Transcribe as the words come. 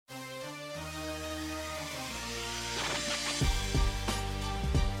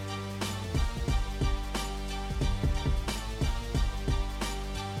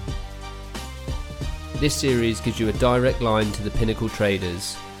This series gives you a direct line to the Pinnacle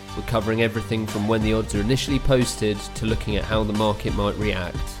traders. We're covering everything from when the odds are initially posted to looking at how the market might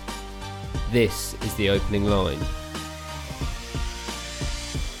react. This is the opening line.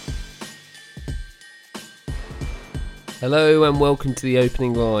 Hello and welcome to the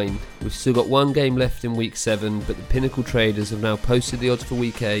opening line. We've still got one game left in week 7, but the Pinnacle traders have now posted the odds for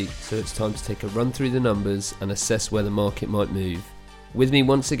week 8, so it's time to take a run through the numbers and assess where the market might move. With me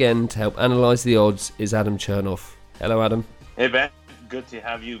once again to help analyse the odds is Adam Chernoff. Hello Adam. Hey Ben, good to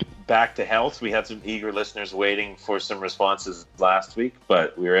have you back to health. We had some eager listeners waiting for some responses last week,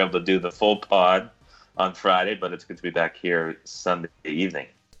 but we were able to do the full pod on Friday, but it's good to be back here Sunday evening.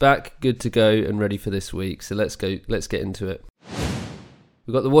 Back, good to go and ready for this week, so let's get into it.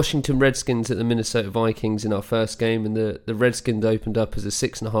 We've got the Washington Redskins at the Minnesota Vikings in our first game, and the Redskins opened up as a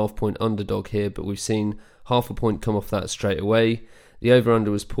 6.5 point underdog here, but we've seen half a point come off that straight away. The over-under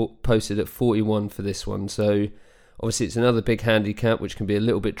was posted at 41 for this one, so obviously it's another big handicap which can be a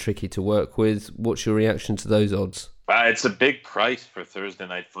little bit tricky to work with. What's your reaction to those odds? It's a big price for Thursday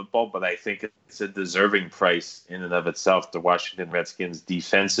Night Football, but I think it's a deserving price in and of itself. The Washington Redskins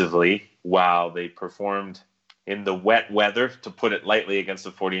defensively, while they performed in the wet weather, to put it lightly, against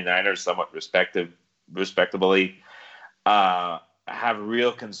the 49ers, somewhat respectably, have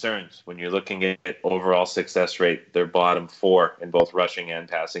real concerns when you're looking at overall success rate. They're bottom 4 in both rushing and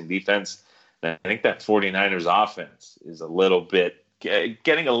passing defense. And I think that 49ers offense is a little bit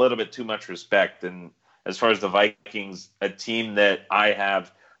getting a little bit too much respect. And as far as the Vikings, a team that I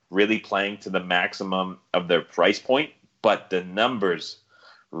have really playing to the maximum of their price point, but the numbers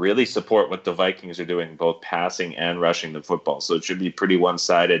really support what the Vikings are doing, both passing and rushing the football. So it should be pretty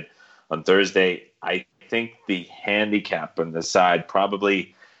one-sided on Thursday. I think the handicap on the side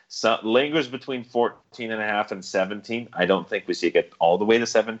probably lingers between 14.5 and 17. I don't think we see it get all the way to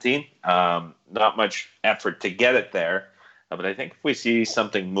 17. Not much effort to get it there. But I think if we see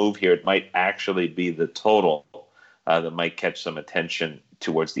something move here, it might actually be the total that might catch some attention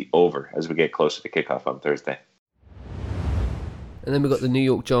towards the over as we get closer to kickoff on Thursday. And then we've got the New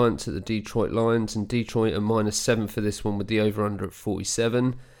York Giants at the Detroit Lions, and Detroit are -7 for this one with the over-under at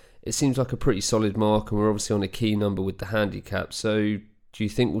 47. It seems like a pretty solid mark, and we're obviously on a key number with the handicap. So do you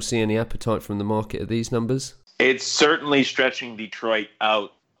think we'll see any appetite from the market at these numbers? It's certainly stretching Detroit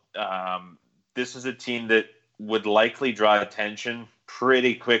out. This is a team that would likely draw attention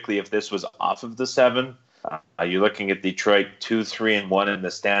pretty quickly if this was off of the 7. You're looking at Detroit 2-3-1 in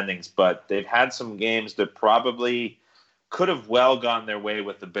the standings, but they've had some games that probably could have well gone their way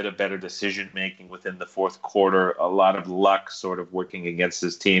with a bit of better decision-making within the fourth quarter. A lot of luck sort of working against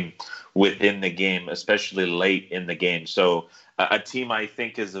this team within the game, especially late in the game. So a team I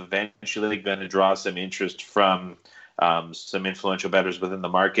think is eventually going to draw some interest from some influential bettors within the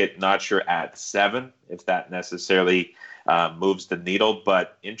market. Not sure at 7 if that necessarily moves the needle,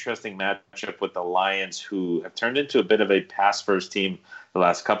 but interesting matchup with the Lions, who have turned into a bit of a pass-first team the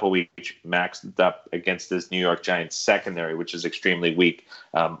last couple of weeks, maxed up against this New York Giants secondary, which is extremely weak.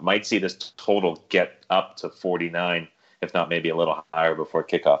 Might see this total get up to 49, if not maybe a little higher before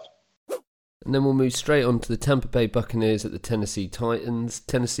kickoff. And then we'll move straight on to the Tampa Bay Buccaneers at the Tennessee Titans.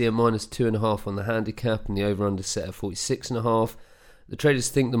 Tennessee are -2.5 on the handicap, and the over-under set at 46.5. The traders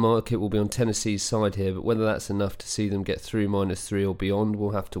think the market will be on Tennessee's side here, but whether that's enough to see them get through -3 or beyond,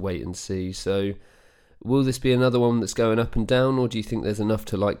 we'll have to wait and see. So will this be another one that's going up and down, or do you think there's enough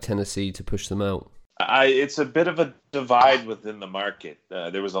to like Tennessee to push them out? It's a bit of a divide within the market.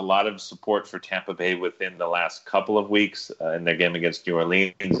 There was a lot of support for Tampa Bay within the last couple of weeks in their game against New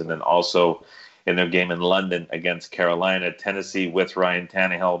Orleans, and then also in their game in London against Carolina. Tennessee, with Ryan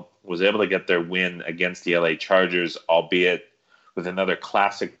Tannehill, was able to get their win against the LA Chargers, albeit with another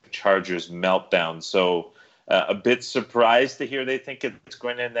classic Chargers meltdown. So a bit surprised to hear they think it's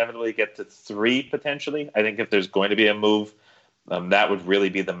going to inevitably get to 3 potentially. I think if there's going to be a move, that would really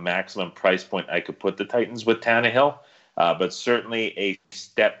be the maximum price point I could put the Titans with Tannehill. But certainly a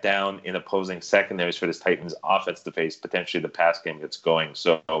step down in opposing secondaries for this Titans offense to face potentially the pass game gets going.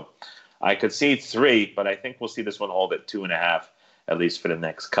 So I could see 3, but I think we'll see this one hold at 2.5, at least for the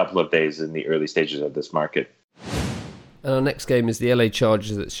next couple of days in the early stages of this market. And our next game is the LA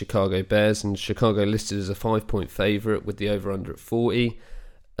Chargers at Chicago Bears, and Chicago listed as a 5-point favourite with the over-under at 40.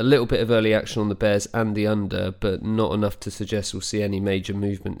 A little bit of early action on the Bears and the under, but not enough to suggest we'll see any major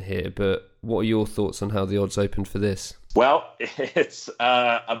movement here. But what are your thoughts on how the odds opened for this? Well, it's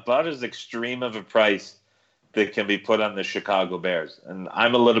about as extreme of a price that can be put on the Chicago Bears. And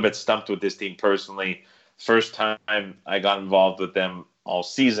I'm a little bit stumped with this team personally. First time I got involved with them all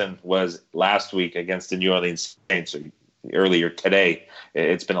season was last week against the New Orleans Saints. earlier today.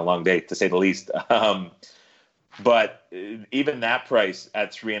 It's been a long day, to say the least. But even that price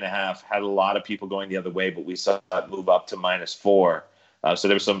at 3.5 had a lot of people going the other way, but we saw it move up to -4. So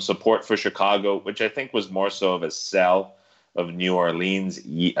there was some support for Chicago, which I think was more so of a sell of New Orleans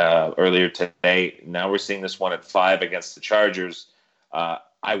earlier today. Now we're seeing this one at 5 against the Chargers.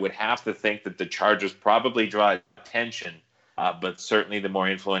 I would have to think that the Chargers probably draw attention, but certainly the more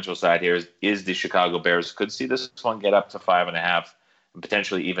influential side here is the Chicago Bears. Could see this one get up to 5.5 and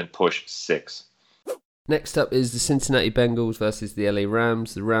potentially even push 6. Next up is the Cincinnati Bengals versus the LA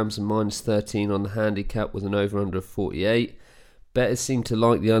Rams. The Rams are -13 on the handicap with an over-under of 48. Bettors seem to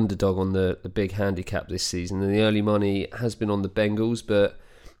like the underdog on the big handicap this season, and the early money has been on the Bengals, but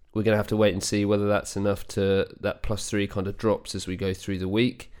we're going to have to wait and see whether that's enough to that +3 kind of drops as we go through the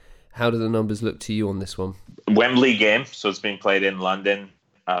week. How do the numbers look to you on this one? Wembley game, so it's being played in London.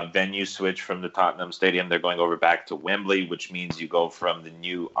 Venue switch from the Tottenham Stadium. They're going over back to Wembley, which means you go from the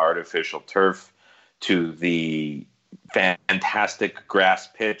new artificial turf to the fantastic grass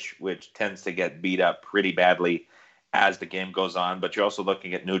pitch, which tends to get beat up pretty badly as the game goes on. But you're also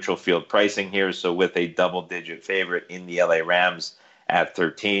looking at neutral field pricing here. So with a double-digit favorite in the LA Rams at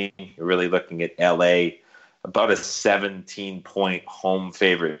 13, you're really looking at LA about a 17-point home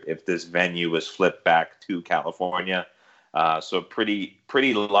favorite if this venue was flipped back to California. So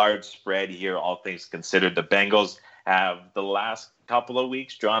pretty large spread here, all things considered. The Bengals have the last couple of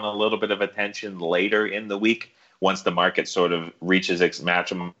weeks drawn a little bit of attention later in the week once the market sort of reaches its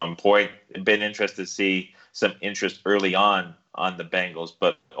maximum point. Been interested to see some interest early on the Bengals,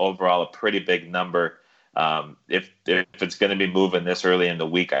 but overall a pretty big number. If it's going to be moving this early in the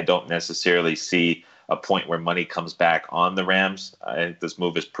week, I don't necessarily see a point where money comes back on the Rams. I think this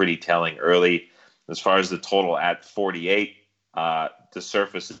move is pretty telling early. As far as the total at 48, the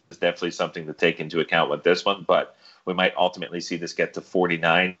surface is definitely something to take into account with this one, but we might ultimately see this get to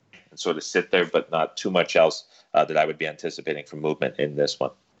 49 and sort of sit there, but not too much else that I would be anticipating for movement in this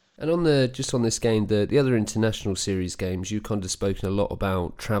one. And on this game, the other international series games, you've kind of spoken a lot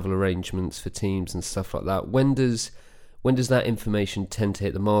about travel arrangements for teams and stuff like that. When does that information tend to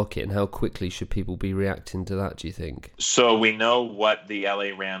hit the market, and how quickly should people be reacting to that, do you think? So we know what the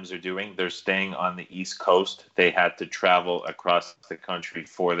LA Rams are doing. They're staying on the East Coast. They had to travel across the country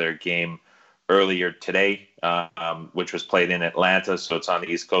for their game earlier today, which was played in Atlanta, so it's on the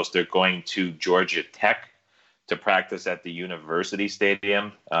East Coast. They're going to Georgia Tech to practice at the University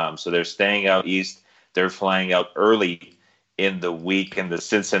Stadium. So they're staying out east. They're flying out early in the week, and the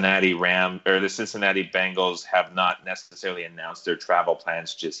Cincinnati Bengals have not necessarily announced their travel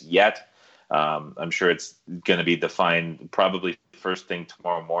plans just yet. I'm sure it's going to be defined probably first thing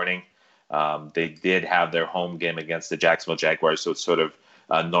tomorrow morning. They did have their home game against the Jacksonville Jaguars, so it's sort of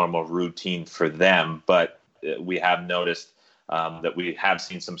a normal routine for them. But we have noticed that we have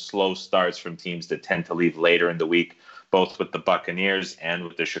seen some slow starts from teams that tend to leave later in the week, both with the Buccaneers and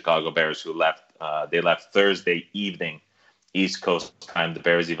with the Chicago Bears, who left. They left Thursday evening, East Coast time. The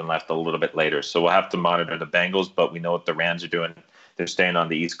Bears even left a little bit later. So we'll have to monitor the Bengals, but we know what the Rams are doing. They're staying on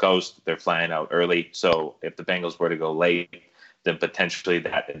the East Coast. They're flying out early. So if the Bengals were to go late, then potentially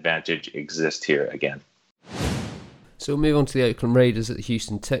that advantage exists here again. So we'll move on to the Oakland Raiders at the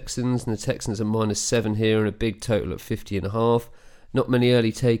Houston Texans, and the Texans are -7 here and a big total at 50.5. Not many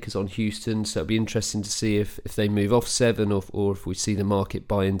early takers on Houston, so it'll be interesting to see if they move off 7 or if we see the market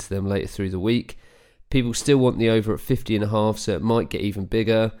buy into them later through the week. People still want the over at 50.5, so it might get even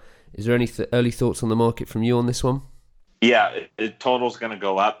bigger. Is there any early thoughts on the market from you on this one? Yeah, total's going to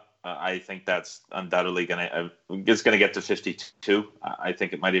go up. I think that's undoubtedly going to get to 52. I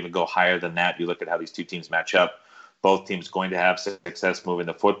think it might even go higher than that. You look at how these two teams match up. Both teams going to have success moving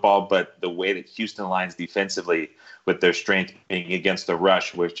the football, but the way that Houston lines defensively, with their strength being against the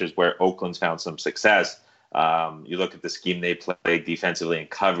rush, which is where Oakland's found some success. You look at the scheme they play defensively and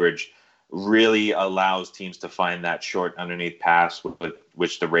coverage, really allows teams to find that short underneath pass,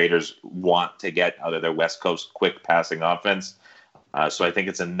 which the Raiders want to get out of their West Coast quick passing offense. So I think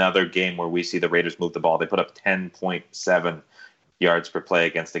it's another game where we see the Raiders move the ball. They put up 10.7 yards per play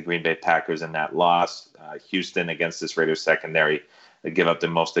against the Green Bay Packers in that loss. Houston, against this Raiders secondary, they give up the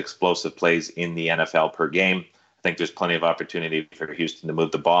most explosive plays in the NFL per game. I think there's plenty of opportunity for Houston to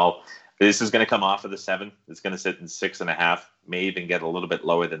move the ball. This is going to come off of the 7. It's going to sit in 6.5, may even get a little bit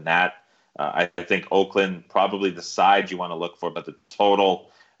lower than that. I think Oakland, probably the side you want to look for, but the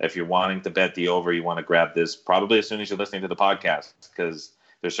total, if you're wanting to bet the over, you want to grab this probably as soon as you're listening to the podcast, because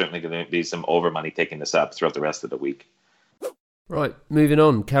there's certainly going to be some over money taking this up throughout the rest of the week. Right, moving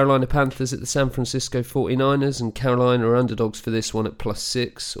on. Carolina Panthers at the San Francisco 49ers, and Carolina are underdogs for this one at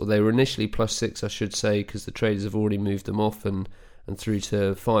 +6, or they were initially +6, I should say, because the traders have already moved them off and through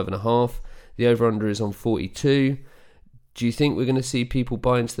to 5.5. The over-under is on 42. Do you think we're going to see people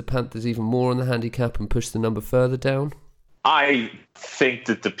buy into the Panthers even more on the handicap and push the number further down? I think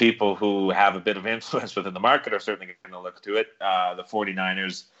that the people who have a bit of influence within the market are certainly going to look to it. The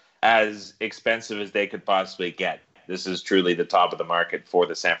 49ers, as expensive as they could possibly get. This is truly the top of the market for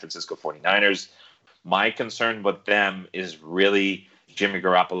the San Francisco 49ers. My concern with them is really Jimmy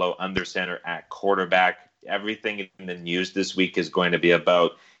Garoppolo under center at quarterback. Everything in the news this week is going to be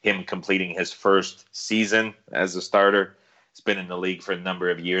about him completing his first season as a starter. He's been in the league for a number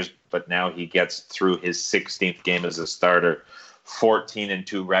of years, but now he gets through his 16th game as a starter.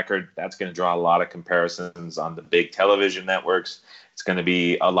 14-2 record. That's going to draw a lot of comparisons on the big television networks. It's going to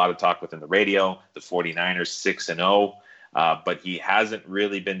be a lot of talk within the radio. The 49ers 6-0, but he hasn't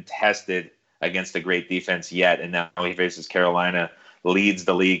really been tested against a great defense yet, and now he faces Carolina, leads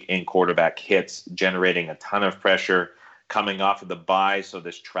the league in quarterback hits, generating a ton of pressure coming off of the bye, so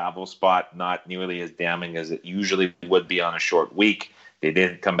this travel spot not nearly as damning as it usually would be on a short week. They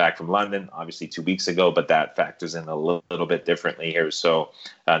did come back from London, obviously 2 weeks ago, but that factors in a little bit differently here. So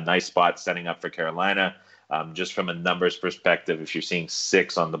a nice spot setting up for Carolina. Just from a numbers perspective, if you're seeing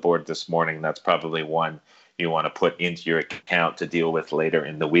 6 on the board this morning, that's probably one you want to put into your account to deal with later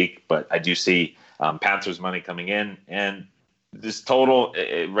in the week. But I do see Panthers money coming in, and this total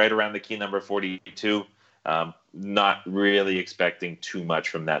right around the key number 42. Not really expecting too much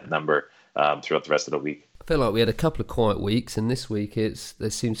from that number throughout the rest of the week. I feel like we had a couple of quiet weeks, and this week there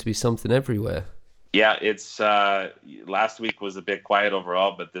seems to be something everywhere. Yeah, it's last week was a bit quiet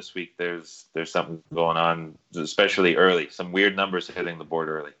overall, but this week there's something going on, especially early. Some weird numbers hitting the board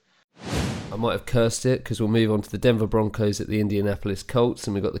early. I might have cursed it because we'll move on to the Denver Broncos at the Indianapolis Colts,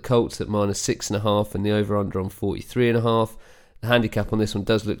 and we've got the Colts at -6.5 and the over-under on 43.5. The handicap on this one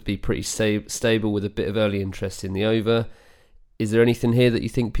does look to be pretty stable with a bit of early interest in the over. Is there anything here that you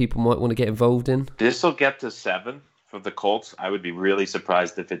think people might want to get involved in? This will get to 7 for the Colts. I would be really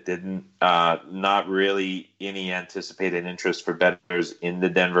surprised if it didn't. Not really any anticipated interest for bettors in the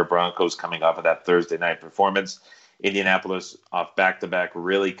Denver Broncos coming off of that Thursday night performance. Indianapolis off back-to-back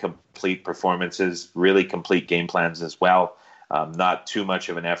really complete performances, really complete game plans as well. Not too much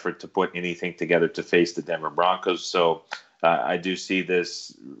of an effort to put anything together to face the Denver Broncos. So I do see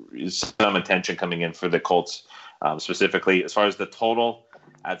this some attention coming in for the Colts specifically. As far as the total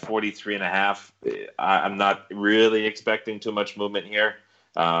at 43.5, I'm not really expecting too much movement here.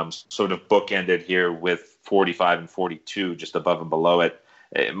 Sort of bookended here with 45 and 42, just above and below it.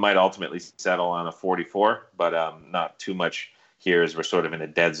 It might ultimately settle on a 44, but not too much here as we're sort of in a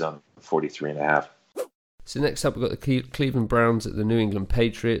dead zone, 43.5. So next up, we've got the Cleveland Browns at the New England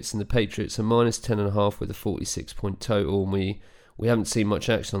Patriots, and the Patriots are -10.5 with a 46-point total. And we haven't seen much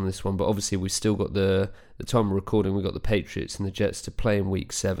action on this one, but obviously we've still got the time of recording. We've got the Patriots and the Jets to play in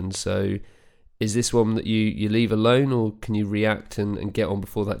Week 7. So is this one that you leave alone, or can you react and get on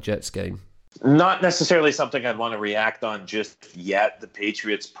before that Jets game? Not necessarily something I'd want to react on just yet. The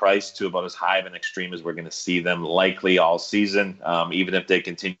Patriots priced to about as high of an extreme as we're going to see them likely all season. Even if they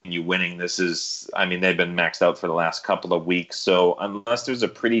continue winning, they've been maxed out for the last couple of weeks. So unless there's a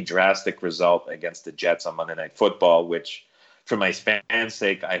pretty drastic result against the Jets on Monday Night Football, which for my fans'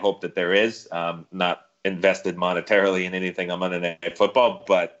 sake, I hope that there is, not invested monetarily in anything on Monday Night Football,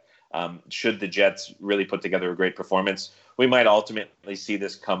 but should the Jets really put together a great performance, we might ultimately see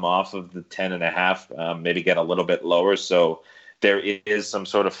this come off of the 10.5, maybe get a little bit lower. So there is some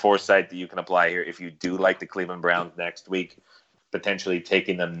sort of foresight that you can apply here if you do like the Cleveland Browns next week, potentially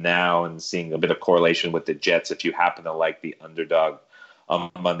taking them now and seeing a bit of correlation with the Jets if you happen to like the underdog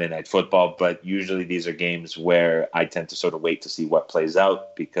on Monday Night Football. But usually these are games where I tend to sort of wait to see what plays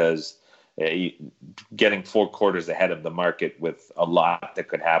out, because getting 4 quarters ahead of the market with a lot that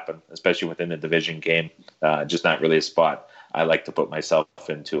could happen, especially within a division game, just not really a spot I like to put myself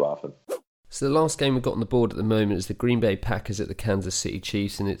in too often. So the last game we've got on the board at the moment is the Green Bay Packers at the Kansas City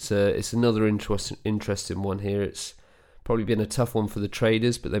Chiefs, and it's another interesting one here. It's probably been a tough one for the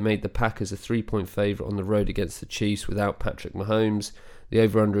traders, but they made the Packers a 3-point favourite on the road against the Chiefs without Patrick Mahomes. The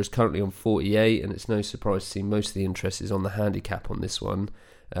over-under is currently on 48, and it's no surprise to see most of the interest is on the handicap on this one.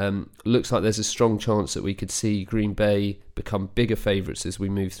 Looks like there's a strong chance that we could see Green Bay become bigger favourites as we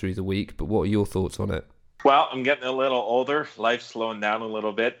move through the week, but what are your thoughts on it? Well, I'm getting a little older. Life's slowing down a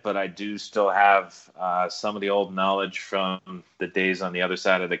little bit, but I do still have some of the old knowledge from the days on the other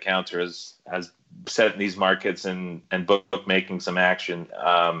side of the counter as set in these markets and bookmaking some action.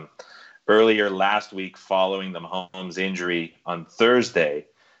 earlier last week following the Mahomes injury on Thursday.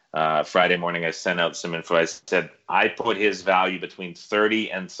 Friday morning, I sent out some info. I said I put his value between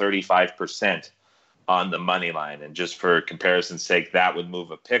 30 and 35% on the money line. And just for comparison's sake, that would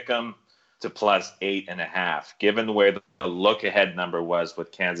move a pick'em to plus 8.5. Given where the look-ahead number was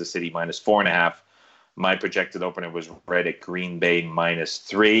with Kansas City minus 4.5, my projected opener was right at Green Bay minus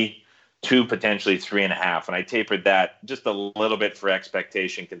 3 to potentially 3.5. And I tapered that just a little bit for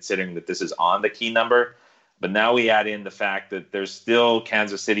expectation, considering that this is on the key number. But now we add in the fact that there's still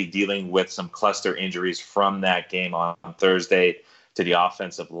Kansas City dealing with some cluster injuries from that game on Thursday to the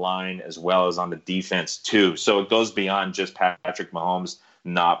offensive line, as well as on the defense too. So it goes beyond just Patrick Mahomes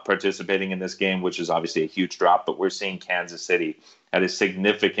not participating in this game, which is obviously a huge drop, but we're seeing Kansas City at a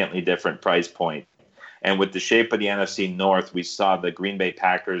significantly different price point. And with the shape of the NFC North, we saw the Green Bay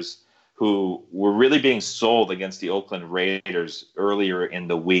Packers, who were really being sold against the Oakland Raiders earlier in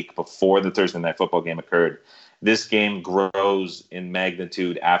the week before the Thursday Night Football game occurred. This game grows in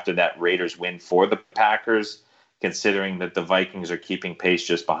magnitude after that Raiders win for the Packers, considering that the Vikings are keeping pace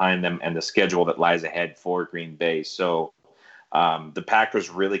just behind them and the schedule that lies ahead for Green Bay. So the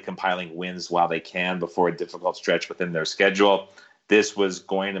Packers really compiling wins while they can before a difficult stretch within their schedule. This was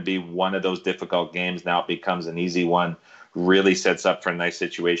going to be one of those difficult games. Now it becomes an easy one. Really sets up for a nice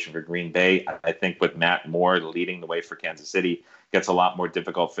situation for Green Bay. I think with Matt Moore leading the way for Kansas City, gets a lot more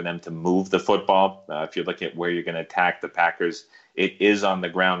difficult for them to move the football. If you look at where you're going to attack the Packers, it is on the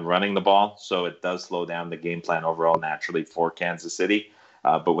ground running the ball, so it does slow down the game plan overall naturally for Kansas City.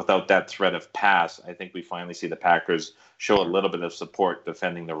 But without that threat of pass, I think we finally see the Packers show a little bit of support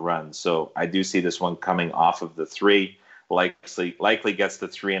defending the run. So I do see this one coming off of the 3. Likely gets the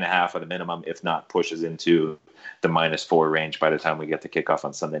 3.5 at a minimum, if not pushes into the minus 4 range by the time we get to kickoff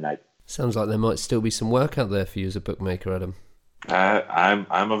on Sunday night. Sounds like there might still be some work out there for you as a bookmaker, Adam.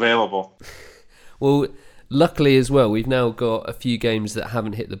 I'm available. Well, luckily as well, we've now got a few games that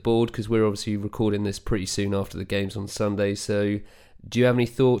haven't hit the board because we're obviously recording this pretty soon after the games on Sunday. So do you have any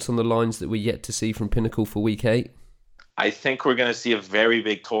thoughts on the lines that we're yet to see from Pinnacle for Week 8? I think we're going to see a very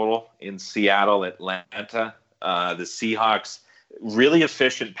big total in Seattle, Atlanta. The Seahawks, really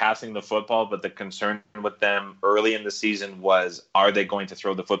efficient passing the football, but the concern with them early in the season was, are they going to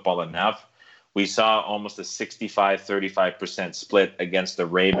throw the football enough? We saw almost a 65-35% split against the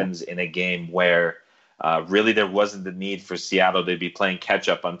Ravens in a game where really there wasn't the need for Seattle to be playing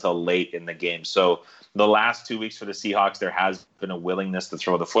catch-up until late in the game. So the last 2 weeks for the Seahawks, there has been a willingness to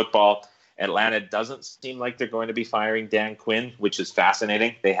throw the football. Atlanta doesn't seem like they're going to be firing Dan Quinn, which is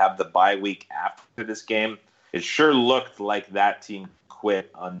fascinating. They have the bye week after this game. It sure looked like that team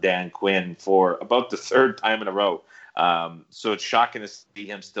quit on Dan Quinn for about the third time in a row. So it's shocking to see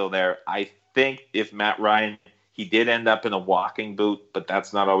him still there. I think if Matt Ryan, he did end up in a walking boot, but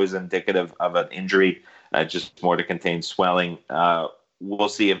that's not always indicative of an injury, just more to contain swelling. We'll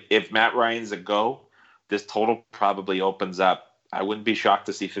see if Matt Ryan's a go, this total probably opens up. I wouldn't be shocked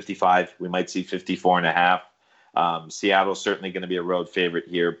to see 55. We might see 54.5. Seattle's certainly going to be a road favorite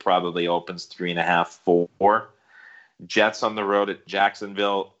here. Probably opens 3.5, 4. Jets on the road at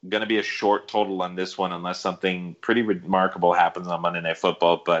Jacksonville. Going to be a short total on this one unless something pretty remarkable happens on Monday Night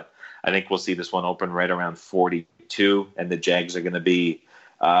Football. But I think we'll see this one open right around 42, and the Jags are going to be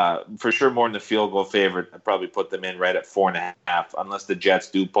for sure more than the field goal favorite. I'd probably put them in right at 4.5, unless the Jets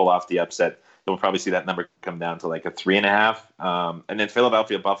do pull off the upset. Then we'll probably see that number come down to like a 3.5. And then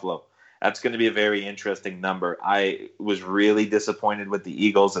Philadelphia Buffalo. That's going to be a very interesting number. I was really disappointed with the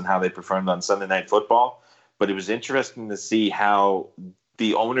Eagles and how they performed on Sunday Night Football, but it was interesting to see how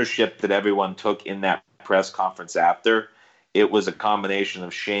the ownership that everyone took in that press conference after, it was a combination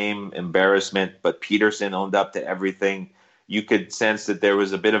of shame, embarrassment, but Peterson owned up to everything. You could sense that there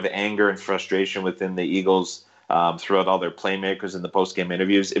was a bit of anger and frustration within the Eagles throughout all their playmakers in the post-game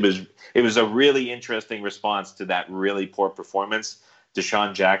interviews. It was a really interesting response to that really poor performance.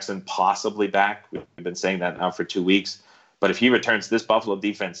 Deshaun Jackson possibly back. We've been saying that now for 2 weeks. But if he returns, this Buffalo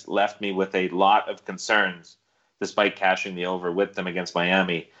defense left me with a lot of concerns, despite cashing the over with them against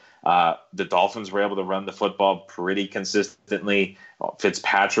Miami. The Dolphins were able to run the football pretty consistently.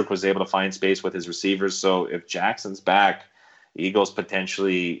 Fitzpatrick was able to find space with his receivers. So if Jackson's back, Eagles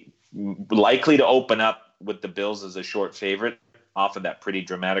potentially likely to open up with the Bills as a short favorite off of that pretty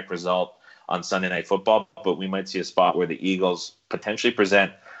dramatic result on Sunday Night Football, but we might see a spot where the Eagles potentially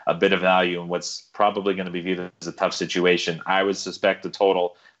present a bit of value in what's probably going to be viewed as a tough situation. I would suspect the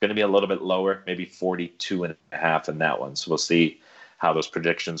total going to be a little bit lower, maybe 42.5 in that one. So we'll see how those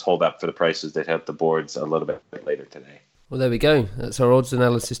predictions hold up for the prices that hit the boards a little bit later today. Well, there we go. That's our odds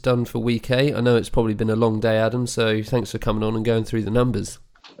analysis done for Week 8. I know it's probably been a long day, Adam, so thanks for coming on and going through the numbers.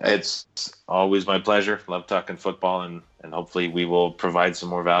 It's always my pleasure. Love talking football, and hopefully we will provide some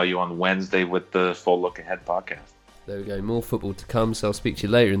more value on Wednesday with the Full Look Ahead podcast. There we go, more football to come, so I'll speak to you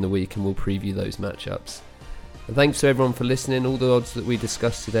later in the week and we'll preview those matchups. And thanks to everyone for listening. All the odds that we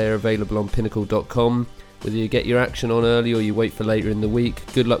discussed today are available on pinnacle.com. Whether you get your action on early or you wait for later in the week,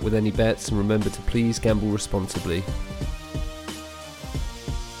 good luck with any bets, and remember to please gamble responsibly.